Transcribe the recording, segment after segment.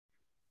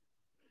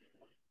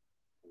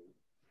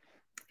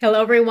Hello,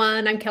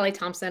 everyone. I'm Kelly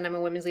Thompson. I'm a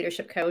women's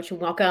leadership coach,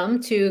 and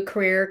welcome to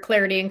Career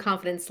Clarity and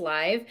Confidence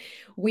Live.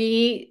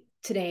 We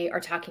today are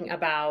talking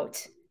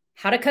about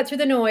how to cut through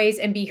the noise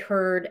and be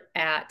heard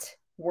at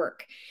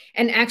work.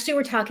 And actually,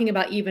 we're talking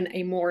about even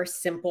a more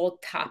simple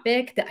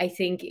topic that I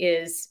think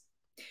is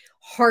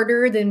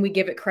harder than we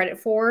give it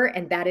credit for,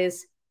 and that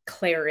is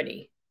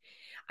clarity.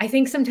 I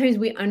think sometimes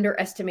we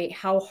underestimate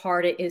how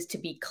hard it is to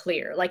be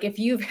clear. Like if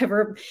you've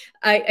ever,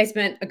 I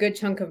spent a good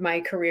chunk of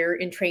my career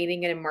in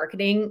training and in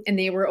marketing, and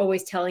they were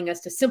always telling us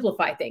to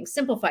simplify things,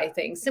 simplify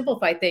things,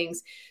 simplify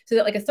things, so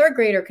that like a third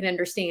grader can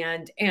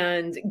understand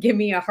and give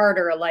me a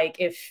harder, like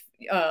if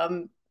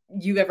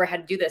you ever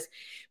had to do this.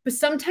 But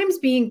sometimes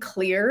being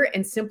clear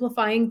and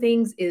simplifying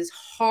things is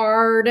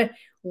hard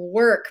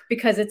work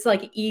because it's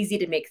like easy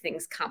to make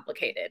things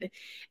complicated.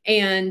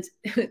 And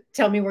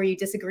tell me where you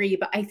disagree,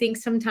 but I think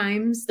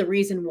sometimes the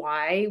reason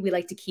why we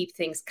like to keep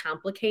things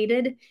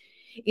complicated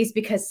is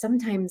because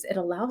sometimes it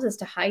allows us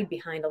to hide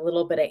behind a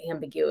little bit of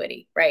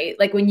ambiguity, right?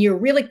 Like when you're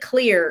really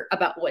clear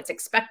about what's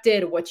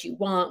expected, what you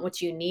want,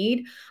 what you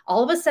need,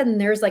 all of a sudden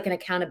there's like an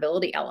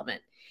accountability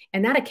element.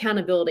 And that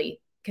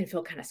accountability can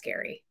feel kind of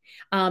scary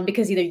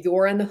because either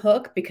you're on the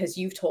hook because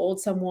you've told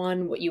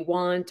someone what you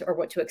want or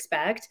what to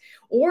expect,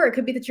 or it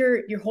could be that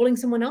you're holding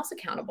someone else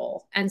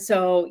accountable. And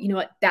so, you know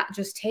what, that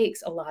just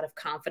takes a lot of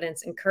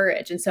confidence and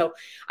courage. And so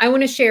I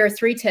want to share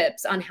 3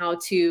 tips on how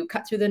to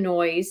cut through the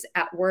noise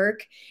at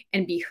work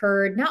and be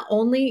heard, not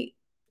only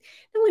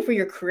for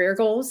your career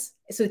goals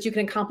so that you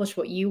can accomplish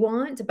what you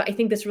want, but I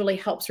think this really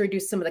helps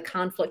reduce some of the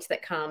conflict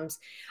that comes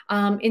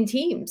in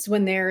teams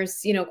when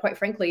there's, quite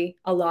frankly,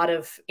 a lot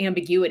of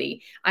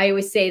ambiguity. I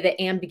always say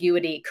that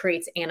ambiguity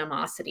creates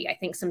animosity. I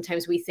think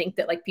sometimes we think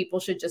that like people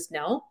should just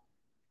know.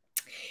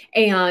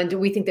 And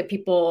we think that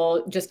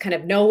people just kind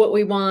of know what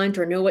we want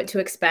or know what to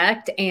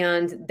expect.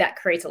 And that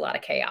creates a lot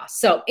of chaos.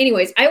 So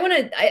anyways,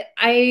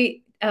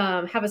 I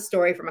have a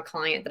story from a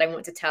client that I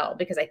want to tell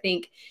because I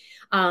think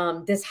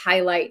this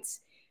highlights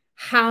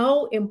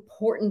how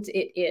important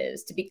it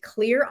is to be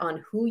clear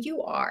on who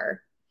you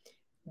are,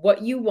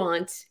 what you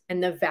want,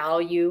 and the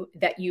value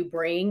that you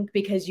bring,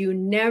 because you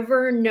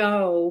never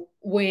know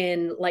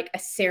when like a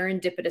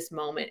serendipitous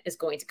moment is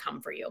going to come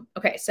for you.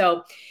 Okay,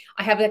 so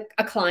I have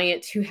a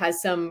client who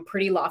has some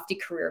pretty lofty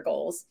career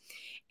goals.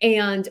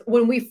 And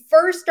when we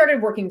first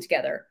started working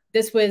together,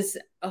 this was,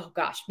 oh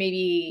gosh,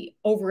 maybe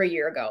over a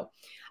year ago,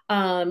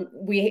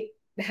 we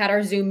had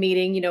our Zoom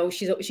meeting.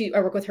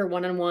 I work with her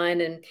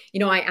one-on-one, and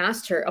I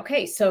asked her,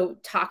 okay, so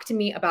talk to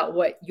me about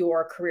what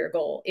your career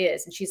goal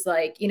is. And she's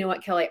like, you know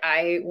what, Kelly,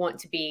 I want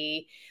to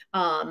be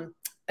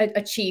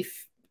a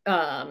chief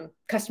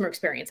customer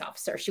experience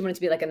officer. She wanted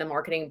to be like in the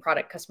marketing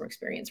product customer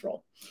experience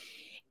role.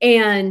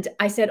 And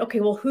I said,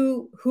 okay, well,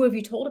 who have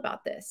you told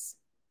about this?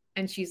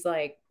 And she's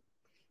like,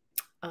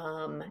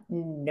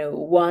 no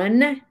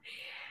one.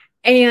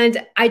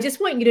 And I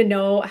just want you to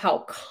know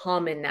how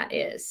common that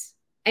is.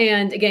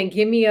 And again,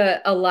 give me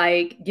a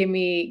like, give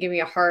me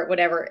a heart,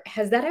 whatever.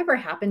 Has that ever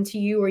happened to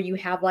you, or you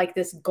have like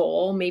this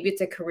goal? Maybe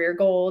it's a career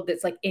goal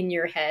that's like in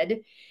your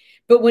head,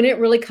 but when it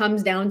really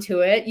comes down to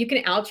it, you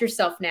can out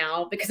yourself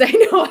now because I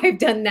know I've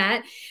done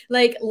that.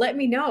 Like, let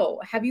me know.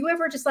 Have you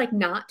ever just like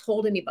not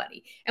told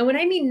anybody? And when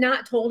I mean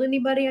not told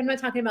anybody, I'm not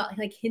talking about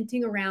like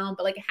hinting around,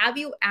 but like, have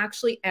you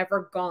actually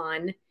ever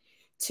gone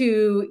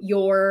to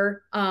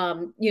your,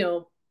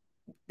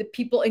 the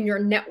people in your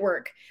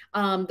network,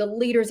 the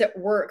leaders at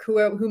work,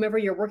 whomever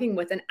you're working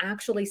with, and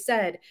actually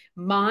said,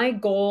 my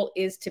goal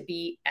is to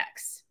be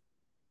X.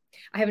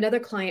 I have another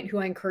client who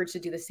I encourage to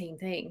do the same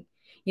thing.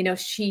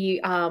 She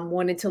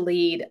wanted to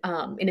lead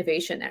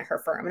innovation at her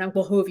firm. And I'm,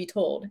 well, who have you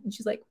told? And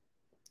she's like,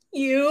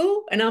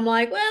 you. And I'm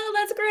like, well,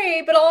 that's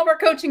great, but all of our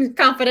coaching is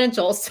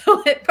confidential,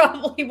 so it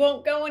probably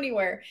won't go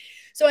anywhere.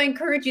 So I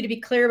encourage you to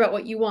be clear about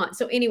what you want.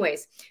 So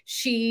anyways,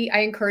 I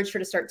encouraged her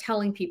to start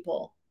telling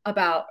people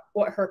about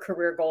what her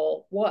career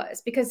goal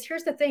was. Because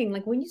here's the thing,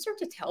 like when you start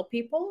to tell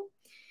people,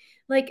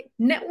 like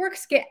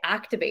networks get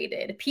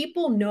activated,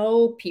 people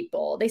know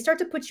people, they start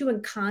to put you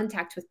in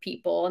contact with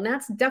people. And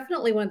that's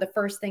definitely one of the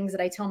first things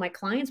that I tell my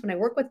clients when I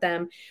work with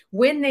them,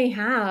 when they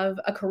have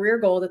a career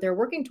goal that they're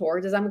working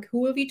towards, is I'm like,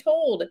 who have you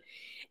told?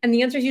 And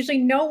the answer is usually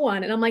no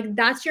one. And I'm like,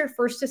 that's your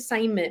first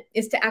assignment,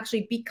 is to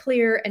actually be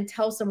clear and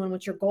tell someone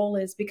what your goal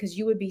is, because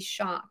you would be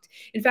shocked.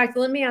 In fact,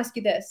 let me ask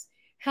you this.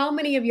 How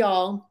many of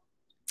y'all,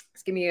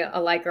 let's give me a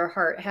like or a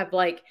heart, have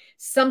like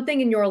something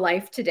in your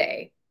life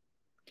today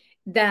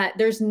that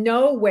there's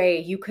no way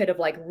you could have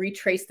like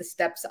retraced the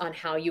steps on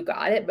how you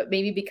got it, but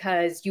maybe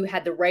because you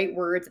had the right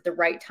words at the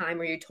right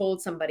time, or you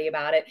told somebody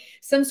about it,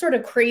 some sort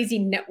of crazy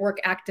network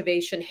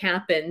activation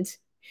happened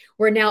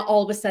where now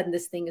all of a sudden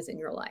this thing is in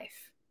your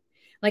life?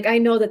 Like, I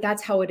know that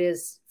that's how it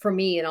is for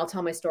me, and I'll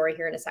tell my story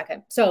here in a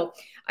second. So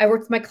I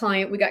worked with my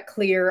client. We got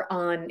clear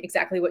on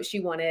exactly what she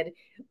wanted.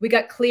 We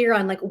got clear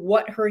on like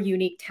what her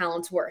unique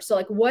talents were. So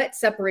like what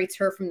separates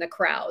her from the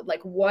crowd?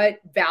 Like what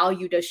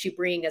value does she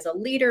bring as a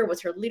leader?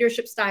 What's her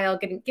leadership style?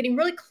 Getting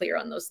really clear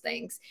on those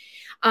things.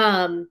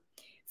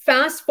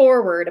 Fast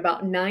forward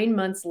about 9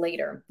 months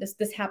later,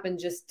 this happened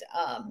just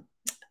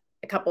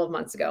a couple of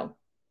months ago.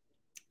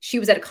 She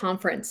was at a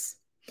conference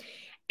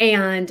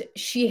and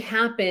she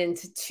happened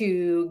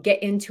to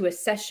get into a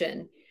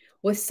session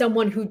with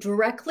someone who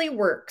directly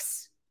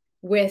works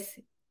with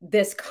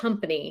this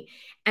company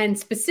and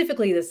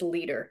specifically this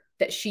leader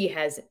that she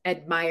has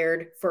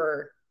admired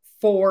for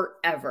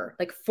forever,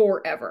 like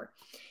forever.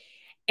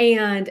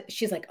 And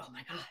she's like, oh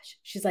my gosh.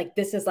 She's like,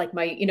 this is like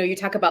my, you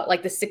talk about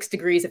like the 6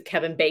 degrees of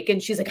Kevin Bacon.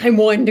 She's like, I'm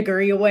 1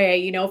 degree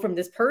away, from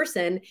this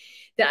person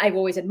that I've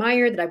always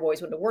admired, that I've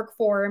always wanted to work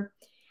for.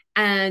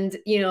 And,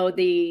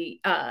 the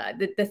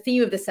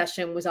theme of the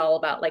session was all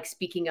about like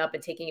speaking up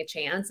and taking a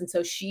chance. And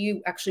so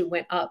she actually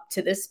went up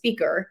to this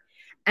speaker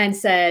and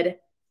said,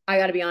 I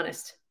got to be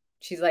honest.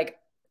 She's like,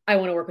 I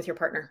want to work with your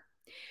partner.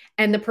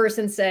 And the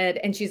person said,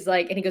 and she's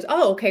like, and he goes,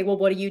 oh, okay, well,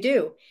 what do you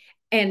do?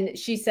 And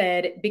she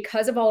said,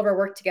 because of all of our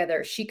work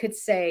together, she could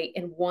say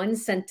in one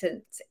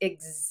sentence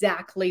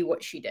exactly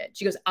what she did.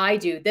 She goes, I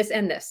do this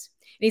and this.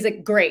 And he's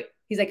like, great.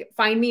 He's like,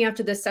 find me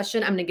after this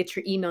session. I'm going to get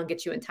your email and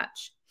get you in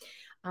touch.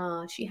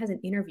 She has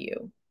an interview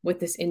with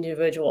this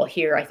individual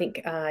here. I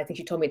think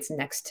she told me it's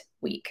next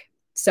week.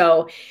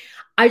 So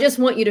I just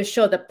want you to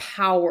show the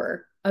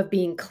power of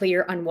being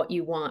clear on what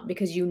you want,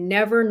 because you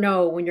never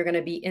know when you're going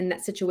to be in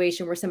that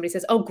situation where somebody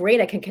says, oh, great,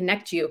 I can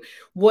connect you.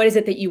 What is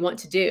it that you want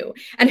to do?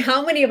 And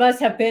how many of us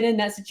have been in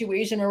that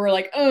situation where we're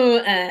like,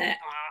 oh,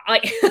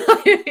 like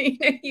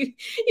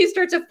you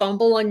start to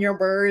fumble on your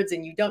words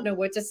and you don't know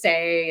what to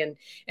say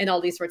and all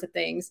these sorts of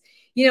things.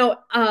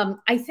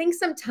 I think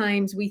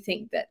sometimes we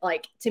think that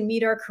like to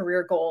meet our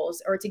career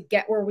goals or to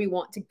get where we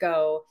want to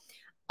go,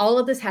 all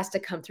of this has to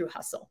come through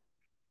hustle.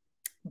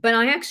 But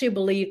I actually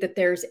believe that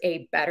there's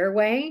a better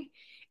way.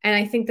 And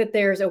I think that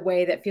there's a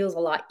way that feels a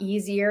lot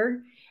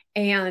easier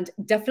and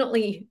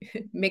definitely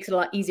makes it a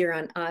lot easier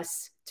on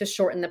us to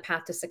shorten the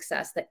path to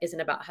success that isn't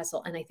about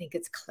hustle. And I think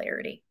it's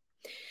clarity.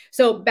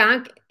 So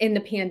back in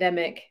the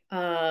pandemic,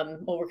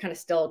 we're kind of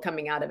still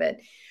coming out of it.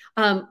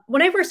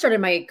 When I first started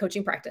my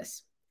coaching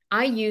practice,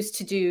 I used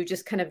to do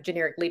just kind of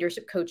generic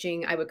leadership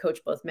coaching. I would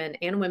coach both men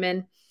and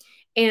women.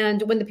 And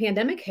when the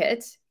pandemic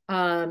hit,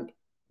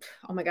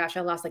 oh my gosh,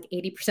 I lost like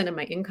 80% of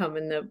my income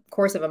in the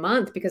course of a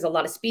month because a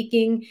lot of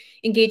speaking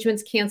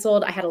engagements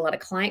canceled. I had a lot of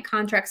client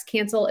contracts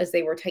cancel as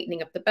they were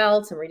tightening up the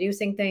belts and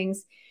reducing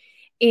things.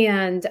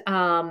 And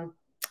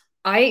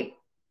I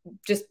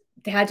just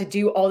had to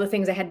do all the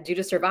things I had to do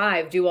to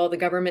survive, do all the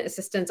government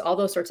assistance, all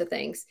those sorts of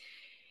things.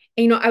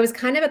 And, I was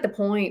kind of at the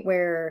point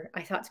where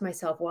I thought to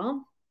myself,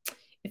 well,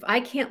 if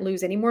I can't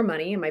lose any more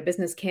money and my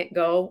business can't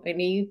go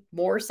any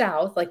more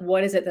south, like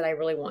what is it that I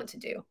really want to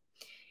do?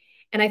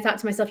 And I thought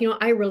to myself,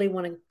 I really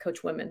want to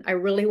coach women. I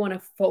really want to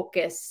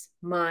focus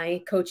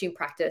my coaching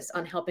practice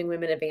on helping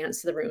women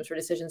advance to the rooms where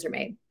decisions are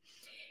made.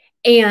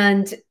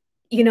 And,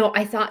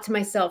 I thought to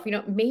myself,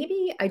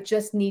 maybe I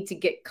just need to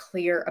get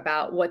clear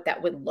about what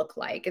that would look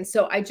like. And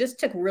so I just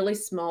took really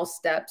small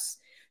steps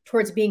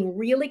towards being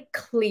really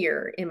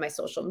clear in my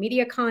social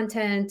media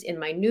content, in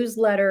my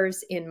newsletters,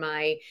 in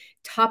my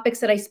topics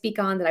that I speak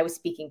on, that I was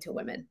speaking to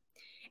women.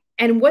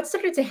 And what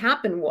started to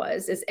happen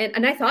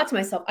and I thought to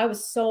myself, I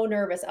was so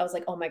nervous. I was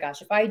like, oh my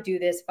gosh, if I do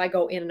this, if I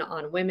go in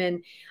on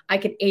women, I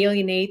could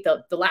alienate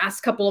the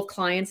last couple of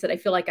clients that I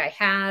feel like I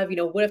have.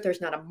 What if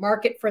there's not a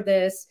market for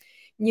this?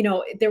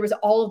 There was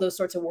all of those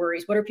sorts of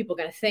worries. What are people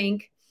going to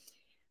think?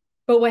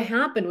 But what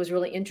happened was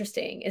really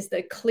interesting is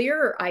the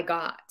clearer I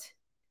got,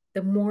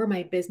 the more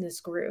my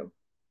business grew,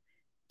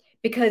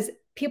 because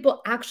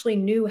people actually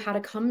knew how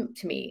to come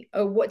to me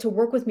or what to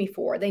work with me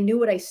for. They knew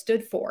what I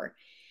stood for.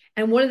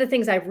 And one of the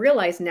things I've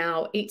realized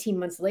now, 18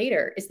 months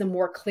later, is the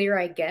more clear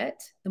I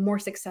get, the more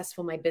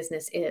successful my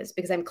business is,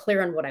 because I'm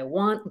clear on what I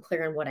want, I'm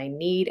clear on what I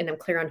need, and I'm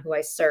clear on who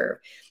I serve.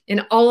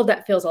 And all of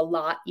that feels a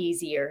lot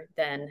easier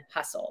than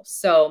hustle.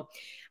 So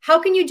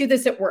how can you do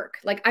this at work?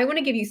 Like, I want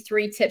to give you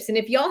 3 tips. And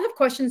if y'all have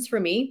questions for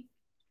me,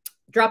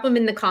 drop them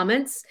in the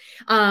comments.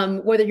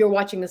 Whether you're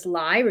watching this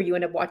live or you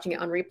end up watching it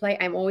on replay,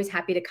 I'm always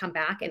happy to come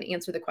back and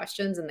answer the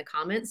questions in the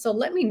comments. So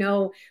let me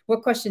know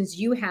what questions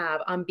you have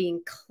on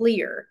being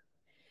clear,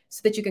 so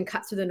that you can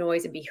cut through the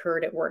noise and be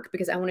heard at work,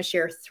 because I want to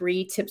share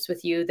 3 tips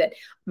with you that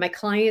my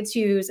clients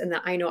use and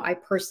that I know I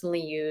personally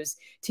use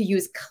to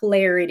use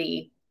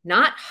clarity,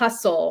 not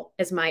hustle,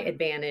 as my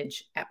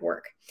advantage at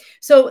work.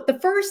 So the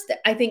first,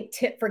 I think,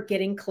 tip for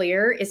getting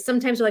clear is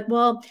sometimes you're like,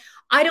 well,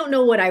 I don't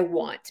know what I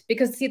want,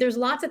 because see, there's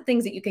lots of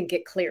things that you can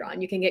get clear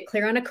on. You can get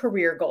clear on a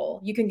career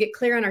goal. You can get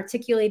clear on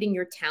articulating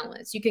your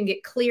talents. You can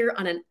get clear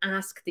on an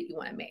ask that you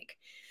want to make.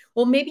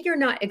 Well, maybe you're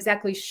not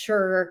exactly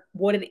sure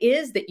what it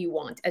is that you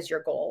want as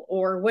your goal,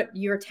 or what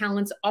your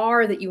talents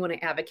are that you want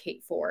to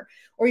advocate for,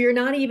 or you're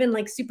not even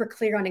like super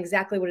clear on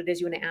exactly what it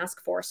is you want to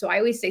ask for. So I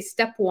always say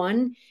step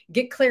 1,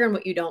 get clear on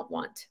what you don't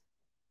want.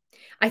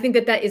 I think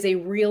that that is a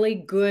really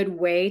good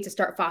way to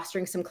start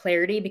fostering some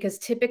clarity, because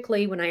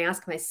typically when I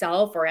ask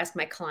myself or ask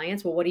my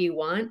clients, well, what do you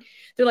want?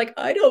 They're like,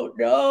 I don't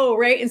know,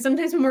 right? And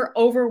sometimes when we're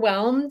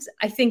overwhelmed,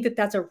 I think that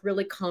that's a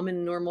really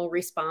common, normal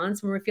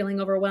response when we're feeling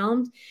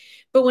overwhelmed.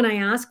 But when I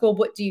ask, well,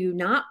 what do you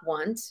not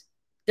want?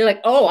 They're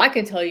like, oh, I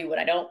can tell you what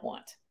I don't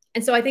want.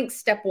 And so I think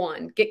step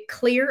one, get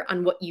clear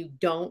on what you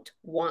don't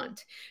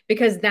want,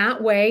 because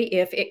that way,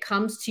 if it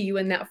comes to you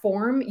in that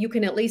form, you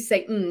can at least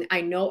say,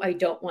 I know I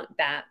don't want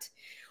that.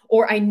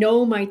 Or I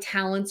know my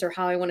talents or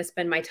how I want to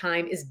spend my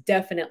time is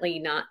definitely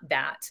not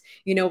that.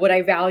 What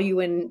I value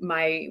in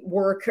my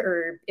work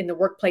or in the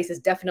workplace is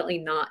definitely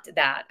not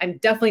that. I'm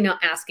definitely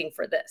not asking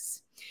for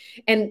this.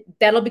 And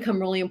that'll become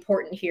really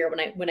important here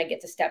when I get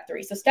to step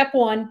three. So step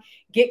one,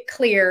 get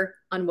clear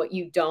on what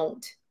you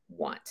don't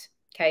want.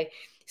 Okay.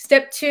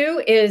 Step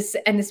two is,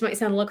 and this might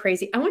sound a little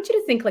crazy, I want you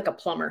to think like a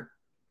plumber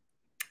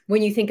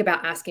when you think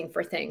about asking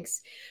for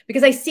things,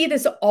 because I see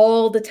this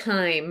all the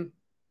time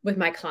with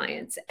my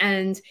clients.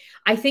 And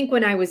I think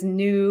when I was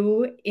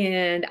new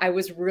and I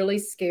was really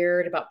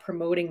scared about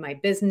promoting my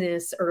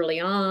business early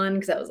on,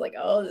 because I was like,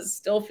 oh, this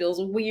still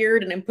feels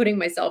weird and I'm putting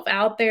myself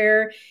out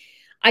there,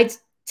 I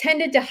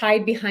tended to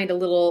hide behind a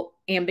little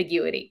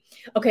ambiguity.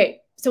 Okay,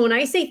 so when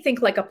I say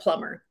think like a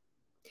plumber,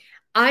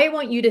 I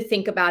want you to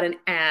think about an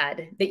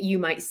ad that you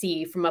might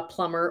see from a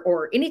plumber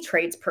or any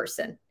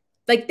tradesperson.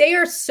 Like they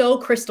are so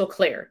crystal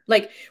clear.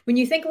 Like when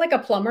you think like a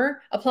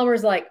plumber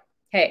is like,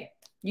 hey,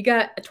 you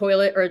got a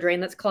toilet or a drain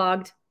that's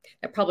clogged.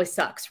 That probably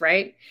sucks,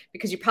 right?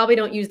 Because you probably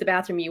don't use the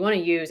bathroom you want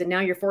to use. And now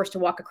you're forced to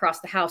walk across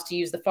the house to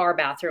use the far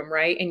bathroom,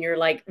 right? And you're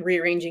like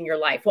rearranging your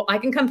life. Well, I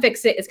can come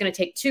fix it. It's going to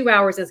take 2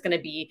 hours. It's going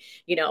to be,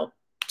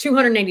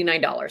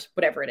 $299,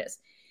 whatever it is.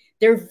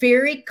 They're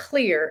very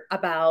clear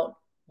about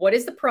what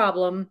is the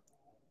problem,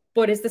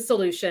 what is the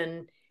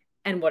solution,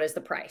 and what is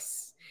the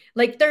price.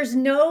 Like there's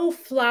no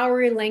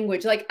flowery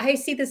language. Like I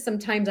see this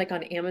sometimes like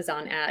on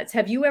Amazon ads.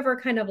 Have you ever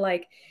kind of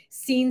like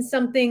seen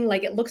something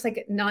like it looks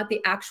like not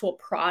the actual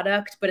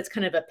product, but it's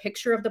kind of a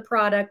picture of the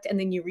product, and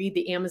then you read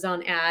the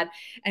Amazon ad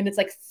and it's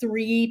like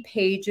 3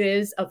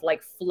 pages of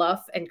like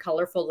fluff and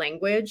colorful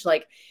language?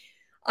 Like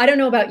I don't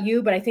know about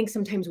you, but I think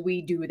sometimes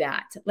we do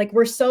that. Like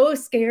we're so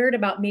scared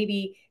about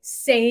maybe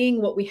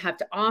saying what we have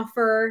to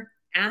offer,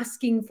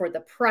 asking for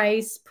the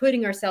price,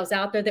 putting ourselves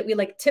out there, that we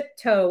like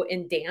tiptoe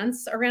and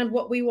dance around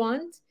what we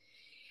want.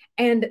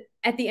 And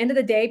at the end of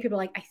the day, people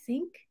are like, I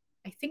think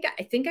I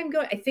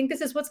think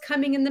this is what's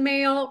coming in the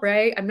mail,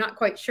 right? I'm not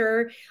quite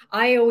sure.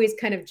 I always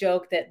kind of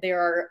joke that there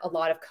are a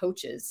lot of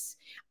coaches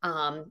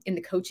in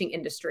the coaching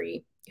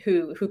industry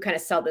who kind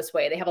of sell this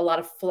way. They have a lot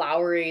of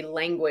flowery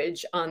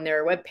language on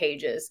their web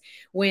pages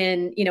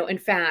when, in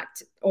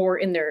fact, or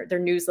in their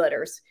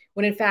newsletters,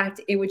 when in fact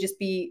it would just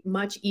be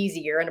much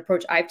easier. An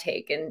approach I've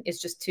taken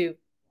is just to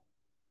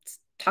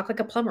talk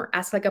like a plumber,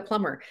 ask like a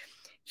plumber.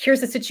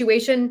 Here's the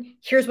situation,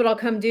 here's what I'll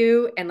come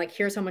do, and like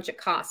here's how much it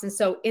costs. And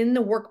so in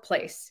the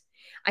workplace,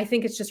 I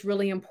think it's just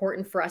really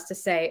important for us to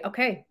say,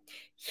 okay,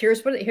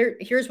 here's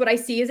what I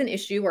see as an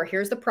issue, or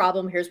here's the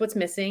problem, here's what's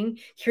missing,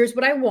 here's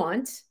what I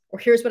want, or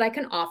here's what I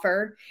can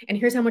offer, and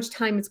here's how much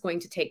time it's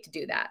going to take to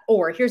do that,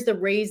 or here's the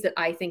raise that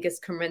I think is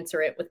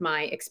commensurate with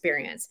my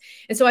experience.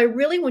 And so I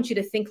really want you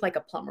to think like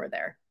a plumber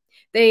there.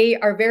 They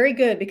are very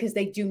good because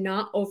they do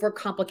not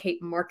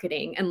overcomplicate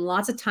marketing. And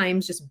lots of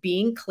times just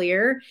being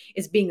clear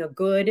is being a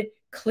good,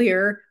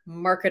 clear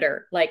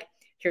marketer. Like,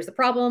 here's the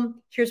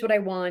problem, here's what I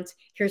want,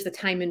 here's the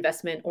time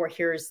investment, or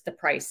here's the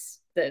price,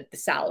 the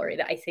salary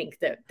that I think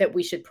that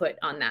we should put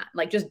on that.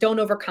 Like, just don't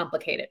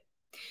overcomplicate it.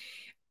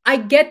 I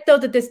get, though,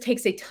 that this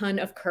takes a ton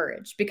of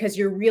courage because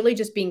you're really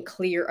just being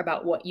clear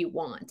about what you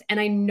want. And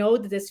I know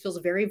that this feels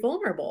very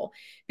vulnerable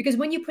because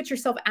when you put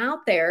yourself out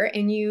there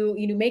and you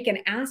make an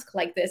ask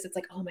like this, it's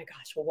like, oh my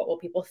gosh, well, what will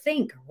people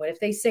think? Or what if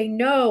they say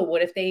no?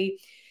 What if they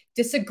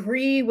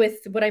disagree with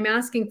what I'm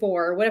asking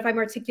for? What if I'm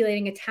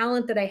articulating a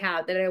talent that I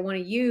have that I want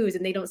to use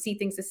and they don't see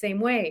things the same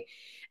way?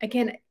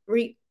 Again,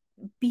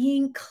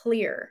 being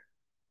clear.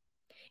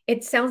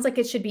 It sounds like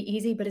it should be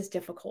easy, but it's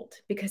difficult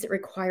because it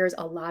requires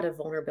a lot of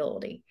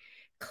vulnerability.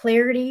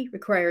 Clarity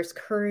requires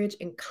courage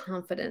and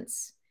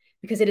confidence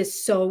because it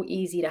is so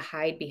easy to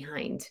hide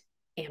behind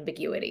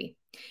ambiguity.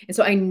 And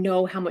so I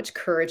know how much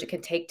courage it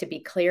can take to be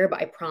clear,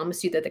 but I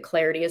promise you that the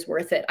clarity is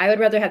worth it. I would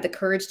rather have the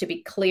courage to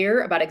be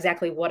clear about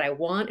exactly what I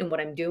want and what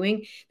I'm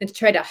doing than to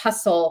try to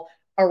hustle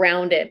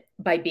around it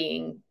by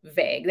being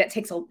vague.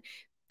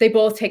 They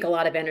both take a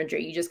lot of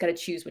energy. You just got to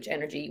choose which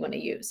energy you want to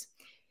use.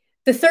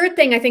 The third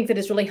thing I think that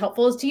is really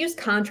helpful is to use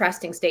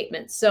contrasting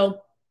statements.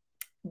 So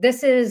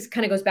this is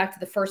kind of goes back to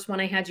the first one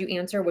I had you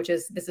answer, which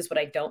is, this is what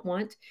I don't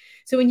want.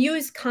 So when you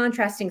use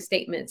contrasting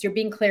statements, you're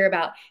being clear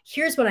about,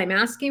 here's what I'm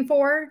asking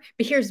for,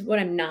 but here's what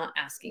I'm not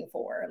asking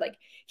for. Like,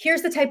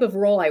 here's the type of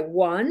role I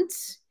want,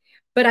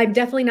 but I'm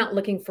definitely not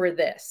looking for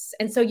this.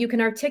 And so you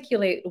can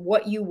articulate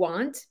what you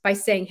want by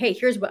saying, hey,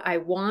 here's what I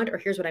want, or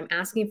here's what I'm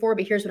asking for,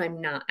 but here's what I'm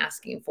not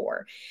asking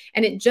for.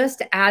 And it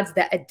just adds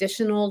that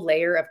additional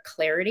layer of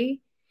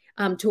clarity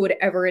to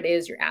whatever it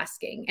is you're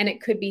asking. And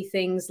it could be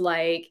things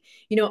like,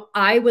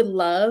 I would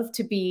love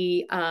to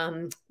be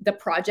the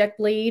project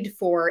lead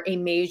for a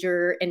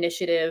major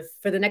initiative,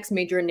 for the next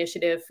major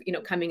initiative,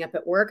 coming up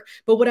at work.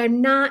 But what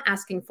I'm not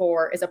asking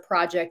for is a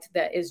project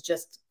that is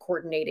just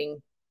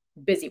coordinating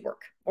busy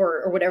work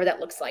or whatever that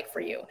looks like for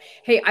you.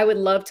 Hey, I would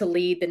love to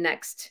lead the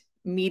next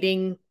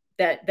meeting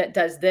that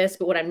does this,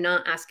 but what I'm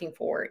not asking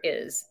for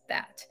is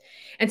that.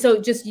 And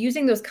so just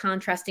using those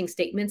contrasting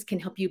statements can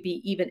help you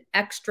be even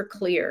extra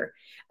clear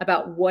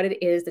about what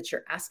it is that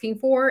you're asking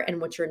for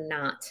and what you're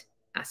not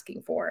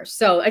asking for.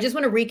 So I just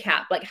want to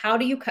recap, like, how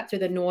do you cut through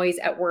the noise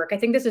at work? I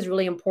think this is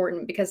really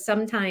important because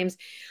sometimes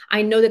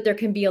I know that there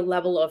can be a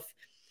level of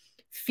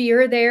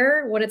fear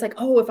there when it's like,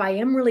 oh, if I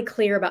am really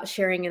clear about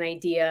sharing an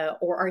idea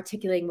or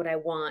articulating what I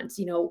want,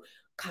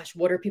 gosh,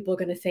 what are people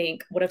going to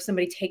think? What if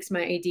somebody takes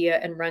my idea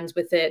and runs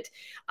with it?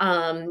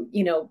 What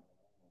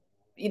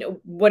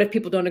if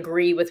people don't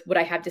agree with what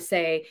I have to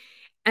say?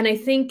 And I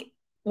think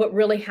what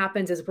really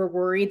happens is we're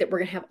worried that we're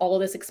going to have all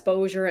this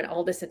exposure and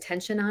all this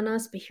attention on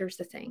us. But here's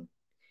the thing.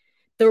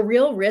 The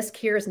real risk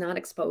here is not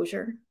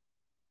exposure,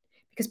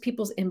 because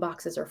people's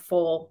inboxes are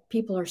full.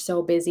 People are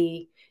so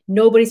busy.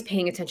 Nobody's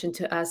paying attention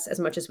to us as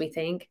much as we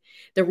think.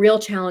 The real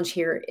challenge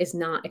here is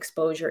not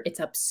exposure, it's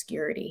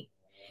obscurity.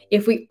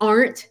 If we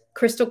aren't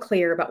crystal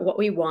clear about what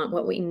we want,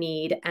 what we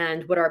need,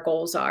 and what our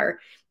goals are,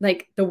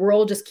 like, the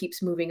world just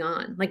keeps moving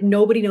on. Like,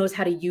 nobody knows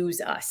how to use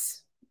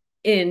us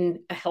in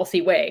a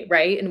healthy way,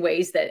 right? In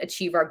ways that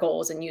achieve our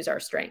goals and use our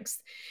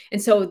strengths.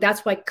 And so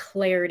that's why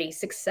clarity,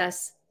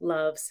 success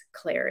loves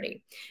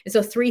clarity. And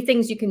so 3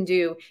 things you can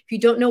do. If you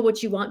don't know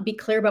what you want, be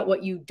clear about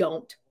what you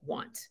don't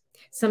want.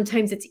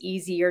 Sometimes it's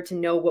easier to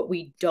know what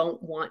we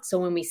don't want. So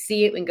when we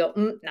see it, we can go,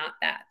 not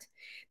that.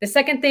 The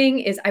second thing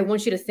is, I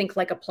want you to think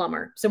like a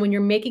plumber. So when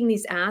you're making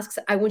these asks,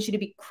 I want you to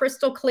be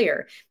crystal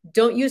clear.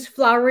 Don't use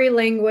flowery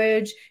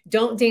language.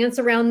 Don't dance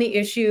around the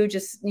issue,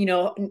 just,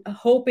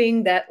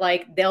 hoping that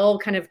like they'll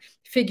kind of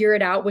figure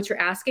it out what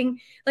you're asking.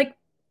 Like,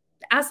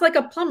 ask like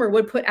a plumber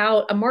would put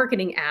out a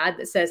marketing ad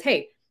that says,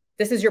 hey,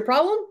 this is your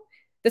problem.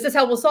 This is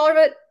how we'll solve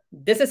it.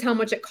 This is how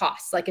much it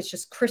costs. Like, it's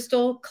just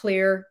crystal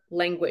clear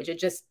language. It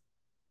just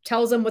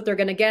tells them what they're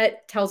going to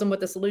get, tells them what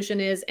the solution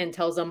is, and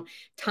tells them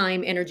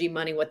time, energy,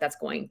 money, what that's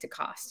going to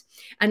cost.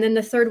 And then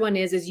the third one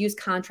is use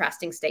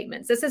contrasting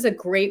statements. This is a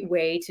great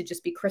way to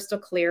just be crystal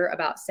clear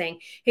about saying,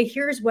 hey,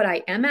 here's what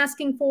I am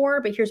asking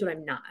for, but here's what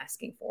I'm not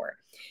asking for.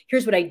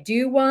 Here's what I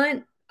do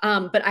want,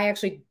 but I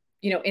actually,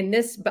 in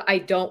this, but I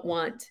don't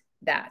want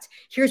that.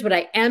 Here's what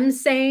I am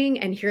saying,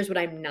 and here's what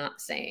I'm not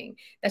saying.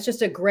 That's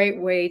just a great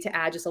way to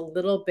add just a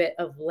little bit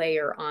of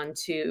layer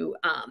onto,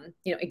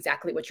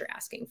 exactly what you're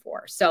asking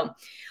for. So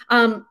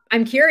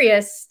I'm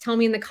curious, tell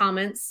me in the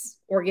comments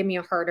or give me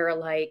a heart or a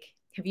like,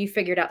 have you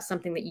figured out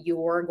something that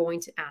you're going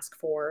to ask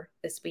for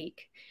this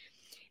week?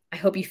 I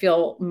hope you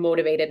feel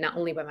motivated, not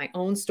only by my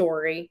own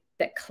story,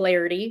 that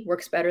clarity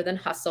works better than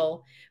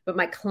hustle, but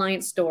my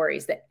client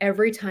stories, that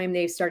every time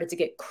they've started to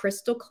get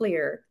crystal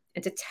clear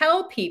and to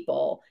tell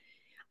people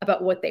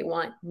about what they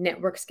want,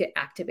 networks get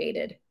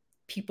activated,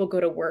 people go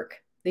to work,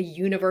 the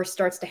universe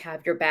starts to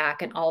have your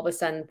back, and all of a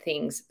sudden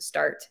things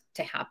start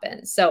to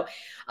happen. So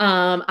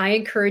I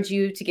encourage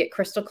you to get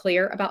crystal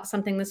clear about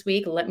something this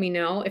week. Let me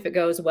know if it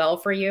goes well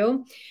for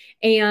you.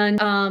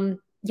 And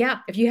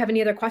if you have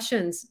any other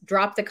questions,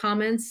 drop the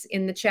comments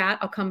in the chat.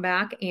 I'll come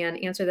back and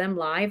answer them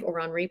live or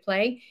on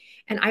replay.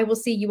 And I will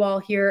see you all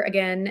here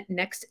again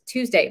next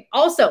Tuesday.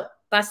 Also,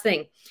 last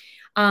thing,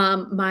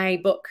 my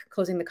book,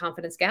 Closing the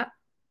Confidence Gap,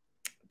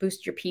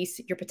 Boost Your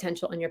Peace, Your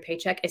Potential, and Your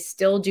Paycheck, is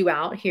still due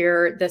out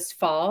here this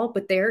fall,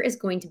 but there is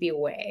going to be a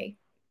way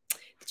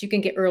that you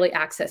can get early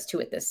access to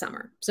it this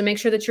summer. So make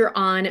sure that you're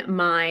on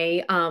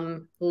my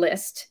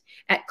list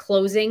at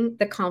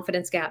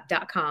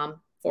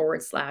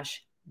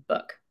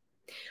closingtheconfidencegap.com/book.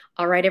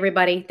 All right,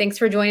 everybody. Thanks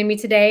for joining me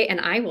today,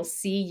 and I will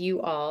see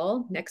you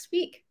all next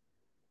week.